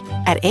today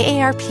at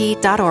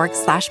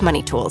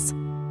aarp.org/moneytools.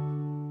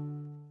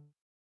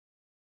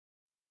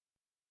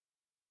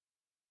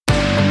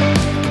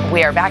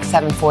 We are back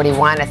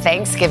 741, a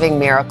Thanksgiving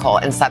miracle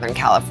in Southern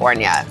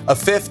California. A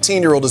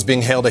 15-year-old is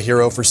being hailed a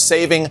hero for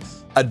saving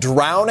a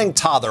drowning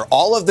toddler.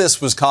 All of this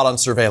was caught on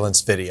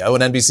surveillance video,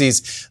 and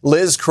NBC's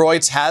Liz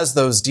Kreutz has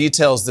those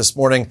details this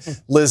morning.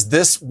 Liz,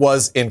 this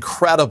was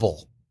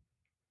incredible.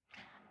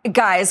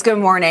 Guys, good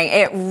morning.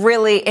 It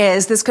really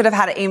is. This could have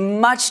had a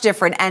much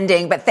different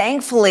ending, but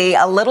thankfully,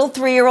 a little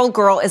 3-year-old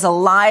girl is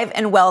alive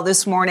and well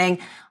this morning.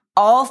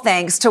 All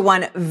thanks to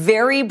one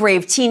very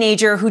brave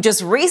teenager who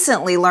just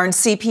recently learned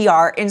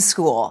CPR in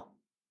school.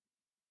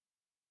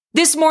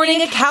 This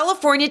morning, a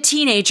California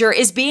teenager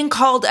is being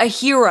called a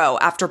hero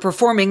after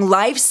performing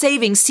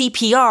life-saving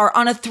CPR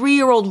on a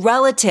 3-year-old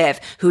relative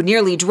who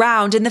nearly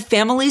drowned in the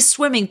family's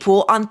swimming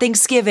pool on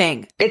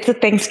Thanksgiving. It's a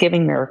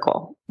Thanksgiving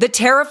miracle. The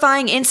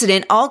terrifying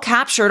incident all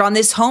captured on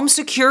this home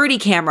security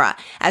camera.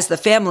 As the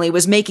family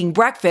was making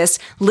breakfast,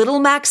 little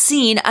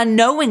Maxine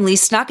unknowingly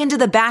snuck into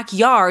the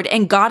backyard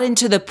and got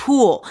into the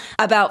pool.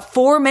 About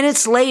 4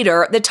 minutes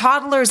later, the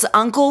toddler's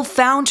uncle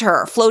found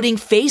her floating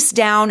face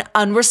down,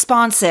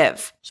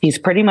 unresponsive. She's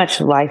pretty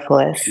much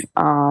lifeless,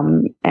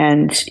 and,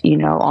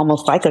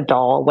 almost like a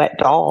doll, a wet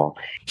doll.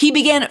 He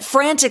began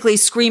frantically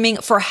screaming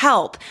for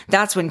help.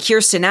 That's when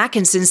Kirsten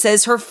Atkinson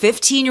says her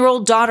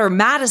 15-year-old daughter,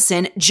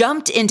 Madison,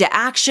 jumped into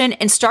action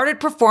and started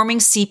performing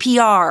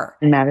CPR.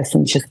 And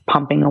Madison's just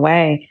pumping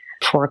away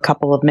for a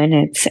couple of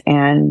minutes.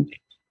 And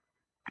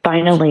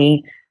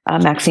finally,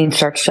 Maxine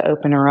starts to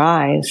open her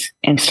eyes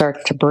and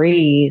starts to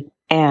breathe.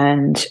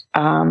 And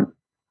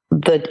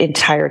the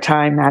entire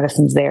time,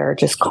 Madison's there,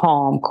 just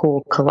calm,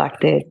 cool,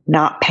 collected,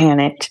 not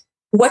panicked.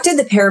 What did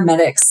the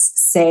paramedics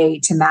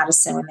say to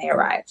Madison when they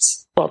arrived?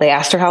 Well, they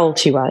asked her how old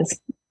she was.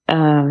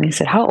 They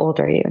said, "How old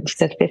are you?" And she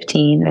said,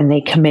 15. And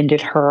they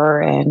commended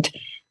her, and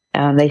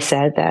they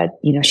said that,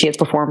 she had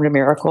performed a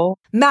miracle.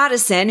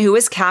 Madison, who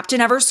is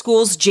captain of her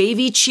school's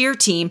JV cheer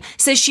team,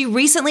 says she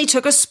recently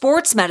took a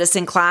sports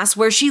medicine class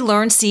where she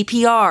learned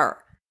CPR.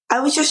 I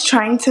was just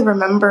trying to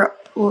remember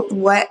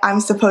what I'm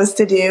supposed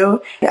to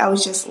do. I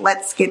was just,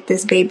 let's get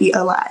this baby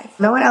alive.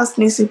 No one else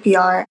knew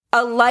CPR.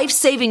 A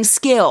life-saving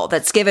skill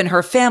that's given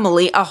her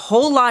family a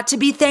whole lot to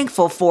be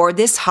thankful for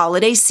this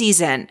holiday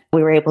season.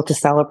 We were able to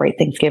celebrate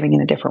Thanksgiving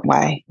in a different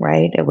way,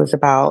 right? It was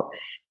about,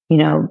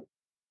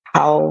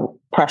 how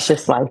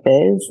precious life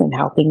is and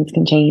how things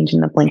can change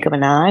in the blink of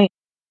an eye.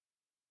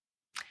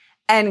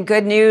 And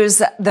good news,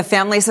 the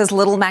family says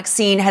little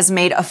Maxine has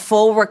made a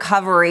full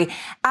recovery.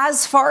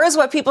 As far as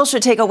what people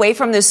should take away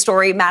from this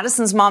story,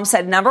 Madison's mom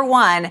said, number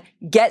one,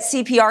 get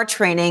CPR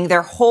training.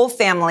 Their whole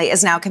family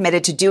is now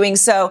committed to doing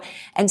so.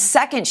 And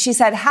second, she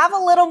said, have a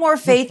little more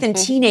faith in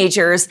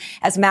teenagers.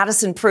 As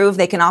Madison proved,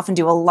 they can often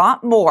do a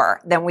lot more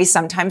than we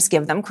sometimes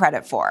give them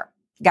credit for.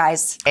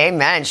 Guys.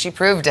 Amen. She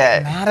proved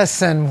it.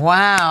 Madison,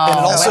 wow. And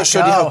it also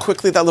showed you how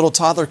quickly that little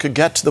toddler could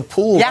get to the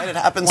pool. Yeah. Right? It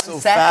happens so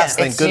Second. fast.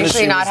 Thank it's goodness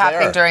usually she not was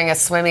happening there. during a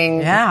swimming,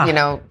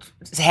 hangout.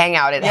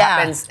 It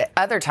happens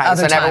other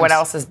times when everyone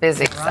else is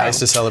busy. Right. So. Nice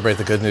to celebrate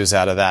the good news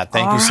out of that.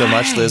 Thank you so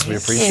much, Liz. We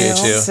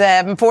appreciate you.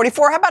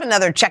 7:44. How about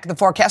another check of the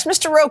forecast?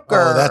 Mr.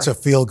 Roker. Oh, that's a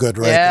feel good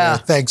right there.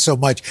 Thanks so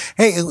much.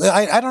 Hey,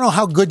 I don't know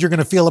how good you're going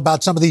to feel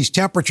about some of these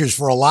temperatures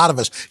for a lot of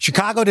us.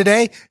 Chicago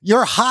today,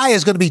 your high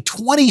is going to be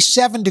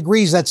 27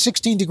 degrees. That's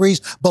 16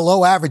 degrees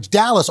below average.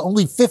 Dallas,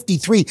 only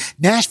 53.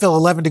 Nashville,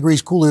 11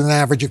 degrees cooler than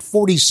average at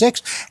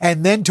 46.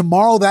 And then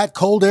tomorrow, that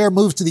cold air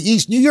moves to the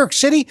east. New York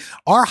City,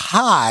 our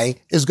high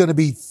is going to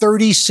be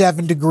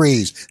 37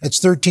 degrees. That's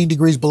 13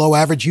 degrees below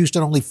average.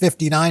 Houston, only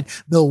 59.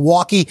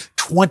 Milwaukee,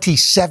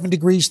 27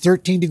 degrees,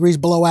 13 degrees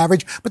below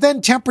average. But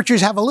then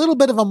temperatures have a little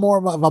bit of a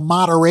more of a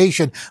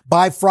moderation.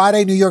 By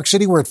Friday, New York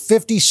City, we're at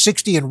 50,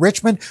 60 in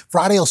Richmond.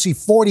 Friday, you'll see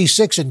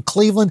 46 in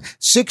Cleveland,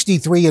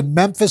 63 in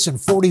Memphis,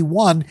 and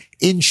 41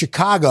 in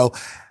Chicago.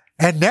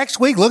 And next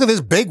week, look at this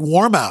big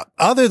warm out.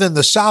 Other than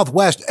the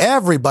Southwest,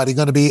 everybody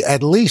going to be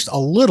at least a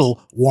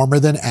little warmer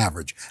than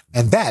average.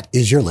 And that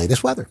is your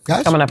latest weather,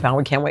 guys. Coming up now,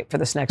 we can't wait for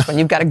this next one.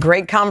 You've got a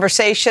great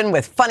conversation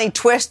with funny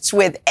twists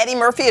with Eddie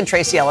Murphy and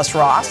Tracy Ellis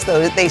Ross.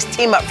 They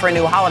team up for a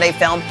new holiday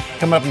film.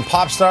 Coming up in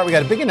Pop Star, we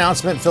got a big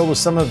announcement filled with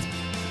some of the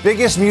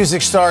biggest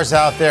music stars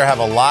out there. Have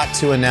a lot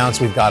to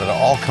announce. We've got it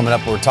all coming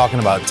up. We're talking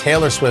about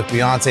Taylor Swift,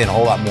 Beyonce, and a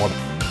whole lot more.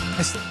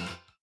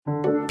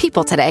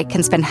 People today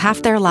can spend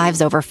half their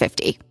lives over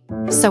 50.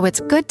 So it's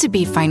good to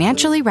be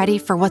financially ready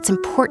for what's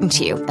important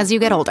to you as you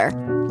get older,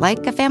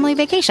 like a family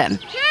vacation.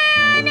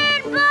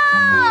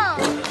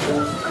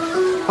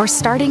 or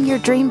starting your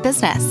dream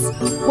business.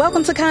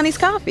 Welcome to Connie's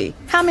Coffee.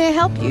 How may I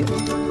help you?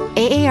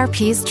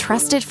 AARP's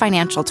trusted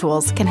financial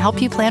tools can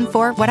help you plan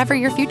for whatever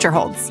your future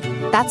holds.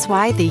 That's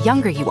why the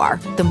younger you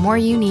are, the more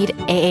you need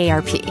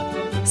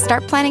AARP.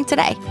 Start planning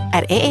today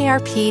at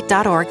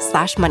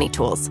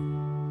aarp.org/moneytools.